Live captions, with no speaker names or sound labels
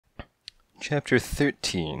Chapter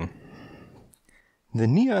 13. The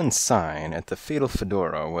neon sign at the Fatal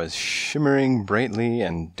Fedora was shimmering brightly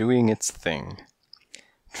and doing its thing.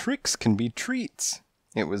 Tricks can be treats.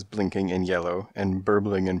 It was blinking in yellow and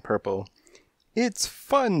burbling in purple. It's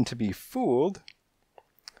fun to be fooled.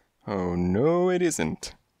 Oh, no, it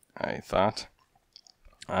isn't, I thought.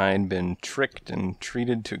 I'd been tricked and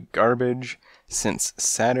treated to garbage since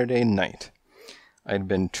Saturday night. I'd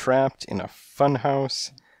been trapped in a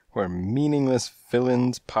funhouse where meaningless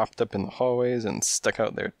villains popped up in the hallways and stuck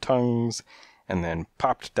out their tongues, and then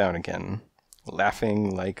popped down again,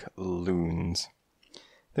 laughing like loons.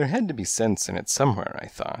 There had to be sense in it somewhere, I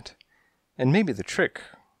thought, and maybe the trick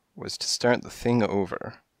was to start the thing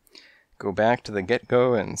over. Go back to the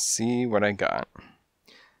get-go and see what I got.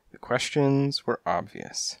 The questions were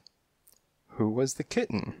obvious. Who was the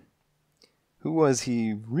kitten? Who was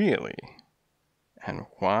he really? And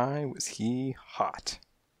why was he hot?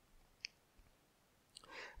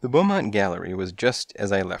 The Beaumont Gallery was just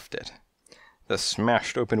as I left it. The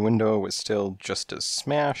smashed-open window was still just as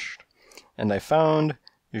smashed, and I found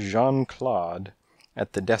Jean-Claude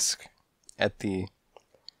at the desk at the...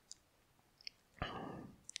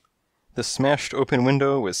 The smashed-open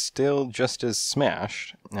window was still just as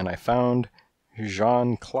smashed, and I found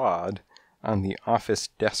Jean-Claude on the office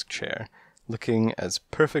desk chair, looking as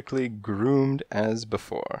perfectly groomed as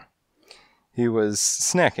before. He was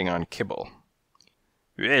snacking on kibble.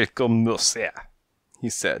 "Welcome, monsieur," he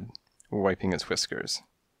said, wiping his whiskers.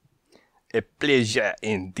 "A pleasure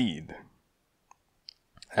indeed."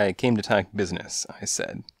 "I came to talk business," I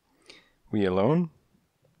said. "We alone?"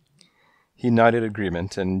 He nodded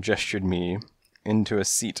agreement and gestured me into a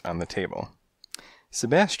seat on the table.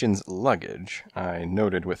 Sebastian's luggage, I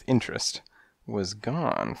noted with interest, was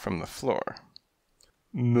gone from the floor.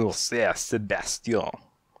 "Monsieur Sebastian,"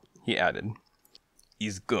 he added,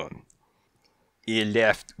 "is gone. He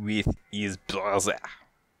left with his brother."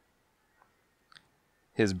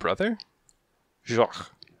 His brother? Georges,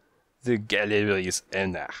 the gallery's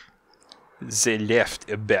owner. They left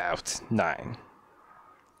about 9.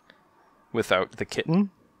 Without the kitten?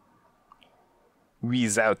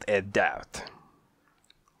 Without a doubt.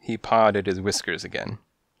 He pawed at his whiskers again.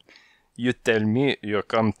 "You tell me you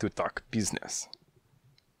come to talk business.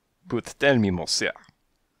 But tell me, monsieur,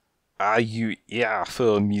 are you here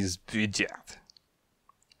for Miss Budget?"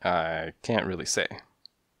 "I can't really say."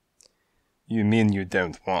 "You mean you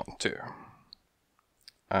don't want to?"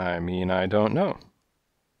 "I mean I don't know."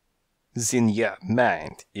 "Then your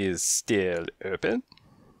mind is still open?"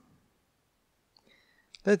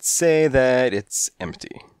 "Let's say that it's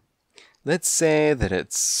empty. Let's say that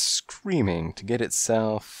it's screaming to get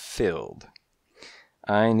itself filled.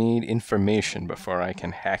 I need information before I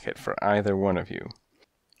can hack it for either one of you.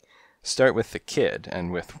 Start with the kid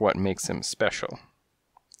and with what makes him special."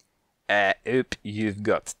 "I hope you've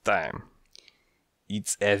got time.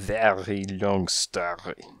 It's a very long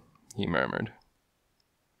story," he murmured.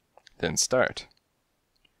 "Then start."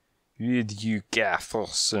 "Would you care for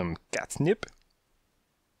some catnip?"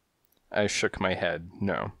 I shook my head,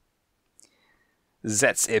 no.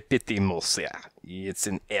 "That's a pity, monsieur. It's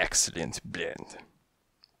an excellent blend."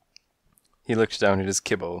 He looked down at his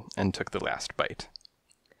kibble and took the last bite.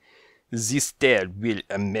 "This tale will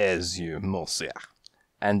amaze you, monsieur.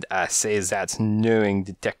 And I say that knowing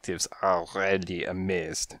detectives are rarely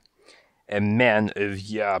amazed. A man of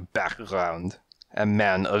your background, a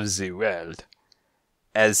man of the world,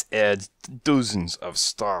 has heard dozens of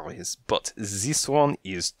stories, but this one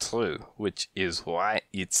is true, which is why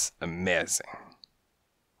it's amazing."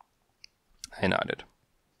 I nodded.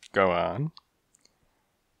 "Go on."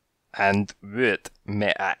 "And what,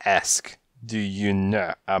 may I ask, do you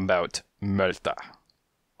know about Malta?"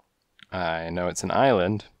 "I know it's an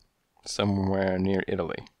island, somewhere near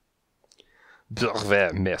Italy."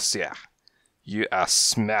 "Bravo, monsieur. You are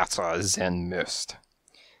smarter than most.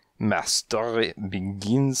 My story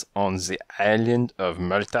begins on the island of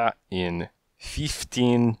Malta in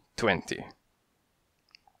 1520.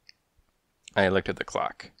 I looked at the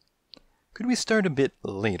clock. "Could we start a bit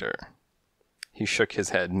later?" He shook his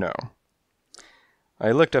head no.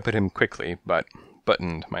 I looked up at him quickly, but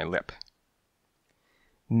buttoned my lip.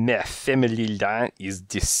 "My family line is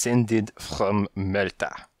descended from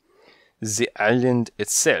Malta. The island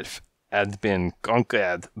itself had been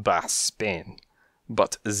conquered by Spain,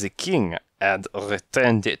 but the king had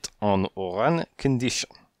returned it on one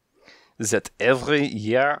condition, that every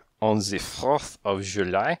year on the 4th of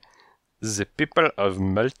July, the people of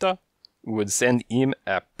Malta would send him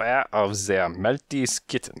a pair of their Maltese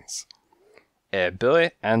kittens, a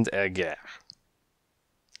boy and a girl."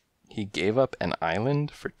 He gave up an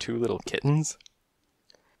island for 2 little kittens?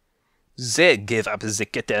 They gave up the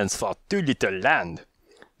kittens for 2 little land.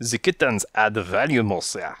 The kittens had value,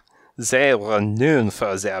 monsieur. They were known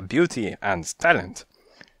for their beauty and talent.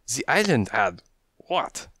 The island had,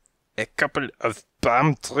 what? A couple of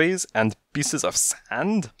palm trees and pieces of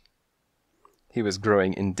sand? He was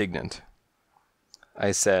growing indignant.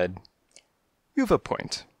 I said, "You've a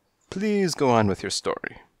point. Please go on with your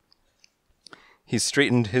story." He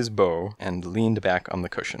straightened his bow and leaned back on the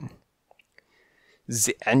cushion.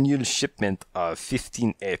 The annual shipment of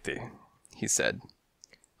 1580, he said,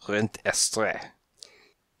 went astray.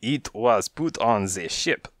 It was put on the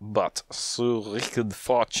ship, but through wicked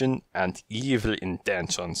fortune and evil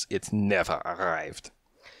intentions it never arrived.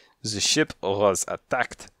 The ship was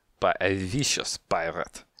attacked by a vicious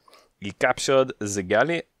pirate. He captured the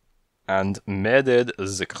galley and murdered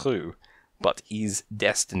the crew, but his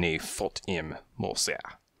destiny fought him, monsieur.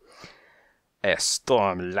 A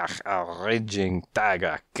storm like a raging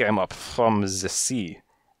tiger came up from the sea,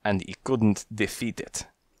 and he couldn't defeat it.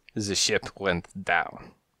 The ship went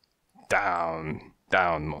down. Down,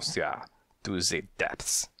 down, monsieur, to the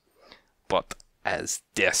depths. But as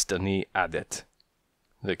destiny had it,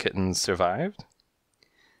 the kittens survived?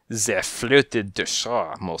 They floated to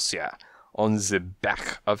shore, monsieur, on the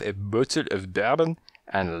back of a bottle of bourbon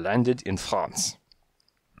and landed in France.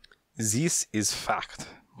 This is fact,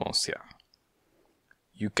 monsieur.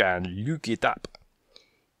 You can look it up.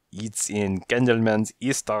 It's in Candleman's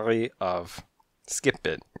History of... Skip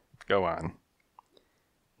it. Go on.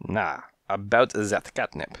 Nah, about that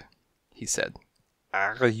catnip, he said.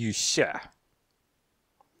 Are you sure?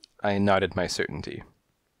 I nodded my certainty.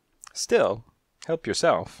 Still, help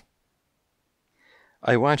yourself.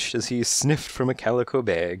 I watched as he sniffed from a calico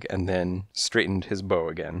bag and then straightened his bow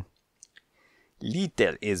again.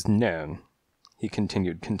 Little is known, he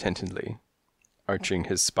continued contentedly, arching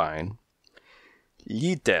his spine.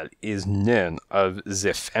 Little is known of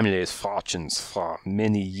the family's fortunes for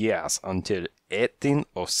many years until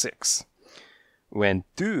 1806, when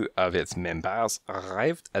 2 of its members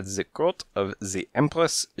arrived at the court of the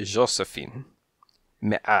Empress Josephine.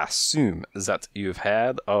 May I assume that you've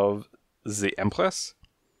heard of the Empress?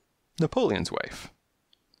 Napoleon's wife.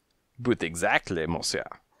 But exactly, monsieur.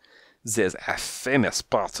 There's a famous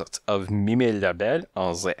portrait of Mimi Labelle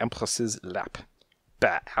on the Empress's lap.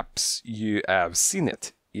 Perhaps you have seen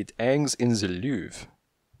it. It hangs in the Louvre.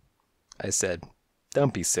 I said,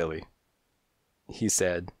 "Don't be silly." He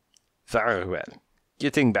said, "Very well.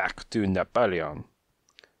 Getting back to Napoleon."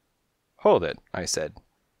 "Hold it," I said.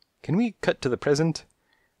 "Can we cut to the present?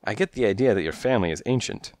 I get the idea that your family is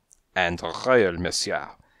ancient." "And royal,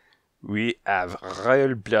 monsieur. We have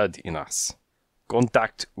royal blood in us.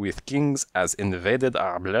 Contact with kings has invaded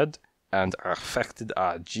our blood and affected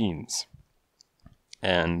our genes."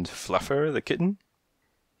 "And Fluffer, the kitten?"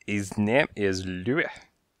 "His name is Louis."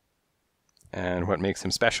 "And what makes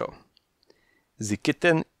him special?" "The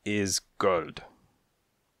kitten is gold."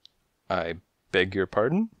 "I beg your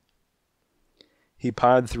pardon?" He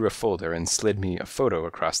pawed through a folder and slid me a photo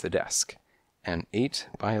across the desk. An 8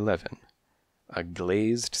 by 11. A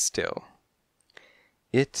glazed still.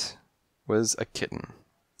 It was a kitten.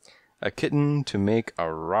 A kitten to make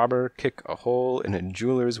a robber kick a hole in a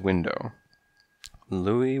jeweler's window.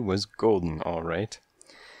 Louis was golden, all right.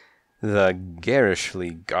 The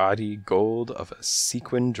garishly gaudy gold of a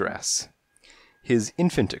sequin dress. His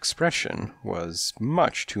infant expression was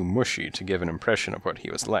much too mushy to give an impression of what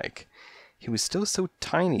he was like. He was still so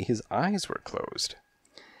tiny his eyes were closed.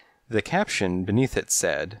 The caption beneath it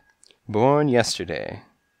said, "Born yesterday.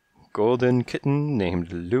 Golden kitten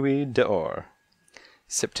named Louis d'Or.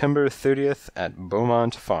 September 30th at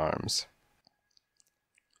Beaumont Farms."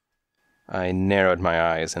 I narrowed my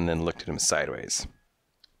eyes and then looked at him sideways.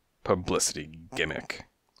 "Publicity gimmick,"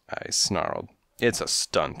 I snarled. "It's a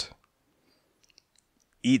stunt."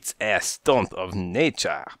 "It's a stunt of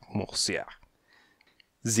nature, monsieur.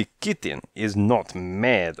 The kitten is not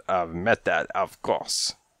made of metal, of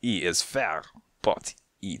course. He is fair, but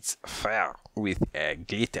it's fair with a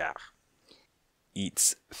glitter.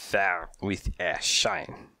 It's fair with a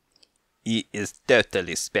shine. He is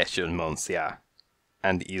totally special, monsieur,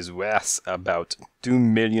 and is worth about $2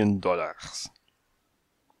 million.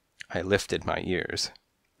 I lifted my ears.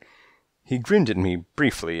 He grinned at me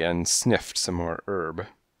briefly and sniffed some more herb.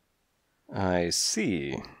 "I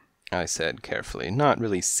see," I said carefully, not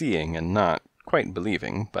really seeing and not quite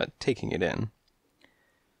believing, but taking it in.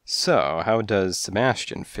 "So, how does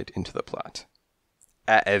Sebastian fit into the plot?"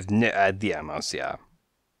 "I have no idea, monsieur.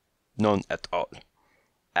 None at all.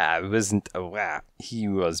 I wasn't aware he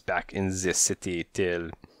was back in the city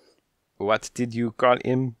till What did you call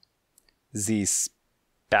him? The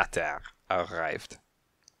spatter arrived.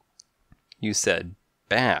 You said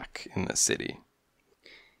back in the city.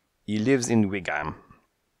 He lives in Wigham.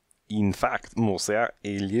 In fact, Monsieur,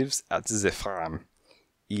 he lives at the farm.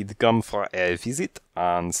 He'd come for a visit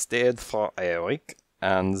and stayed for a week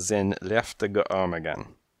and then left to go home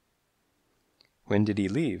again. When did he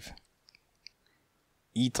leave?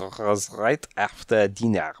 It was right after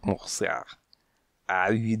dinner, Monsieur.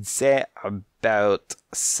 I would say about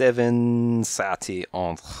 7:30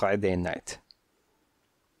 on Friday night.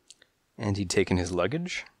 And he'd taken his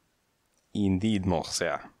luggage? Indeed,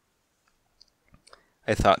 Monsieur.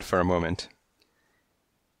 I thought for a moment.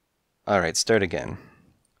 All right, start again.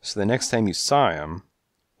 So the next time you saw him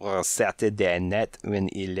was Saturday night when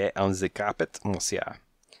he lay on the carpet, Monsieur.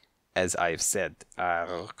 As I've said, I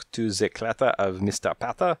looked to the clatter of Mr.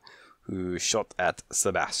 Patter, who shot at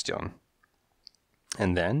Sebastian.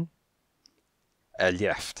 And then? I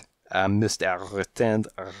left. I must have returned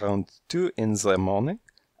around 2 in the morning,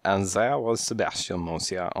 and there was Sebastian,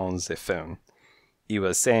 Monsieur, on the phone. He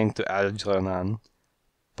was saying to Algernon,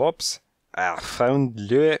 Pops, I found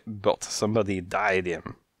Louis, but somebody died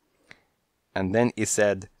him. And then he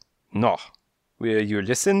said, No, will you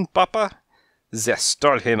listen, Papa? They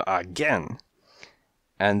stole him again.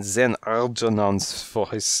 And then Algernon's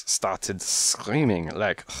voice started screaming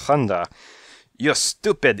like thunder, You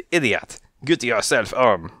stupid idiot! Get yourself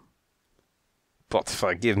home! But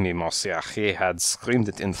forgive me, Monsieur, he had screamed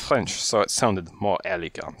it in French, so it sounded more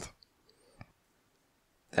elegant.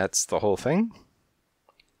 That's the whole thing?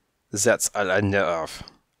 That's all I know of.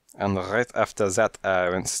 And right after that, I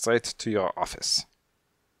went straight to your office.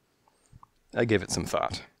 I gave it some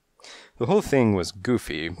thought. The whole thing was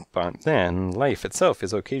goofy, but then life itself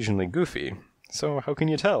is occasionally goofy, so how can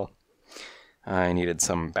you tell? I needed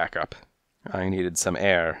some backup. I needed some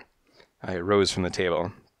air. I rose from the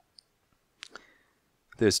table.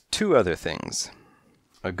 There's 2 other things.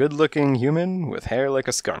 A good-looking human with hair like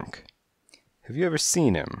a skunk. Have you ever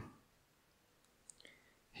seen him?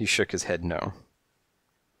 He shook his head no.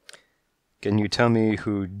 Can you tell me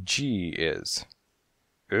who G is?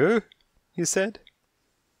 He said.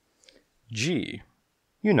 G.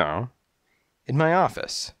 You know. In my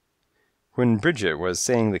office. When Bridget was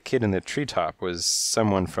saying the kid in the treetop was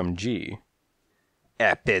someone from G.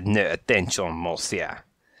 I paid no attention, Monsieur.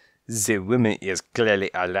 The woman is clearly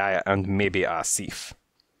a liar and maybe a thief.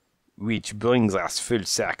 Which brings us full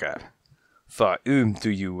circle. For whom do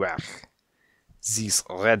you work? This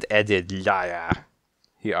red-headed liar,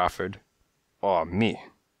 he offered, or me?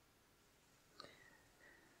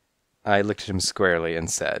 I looked at him squarely and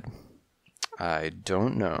said, I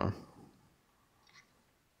don't know.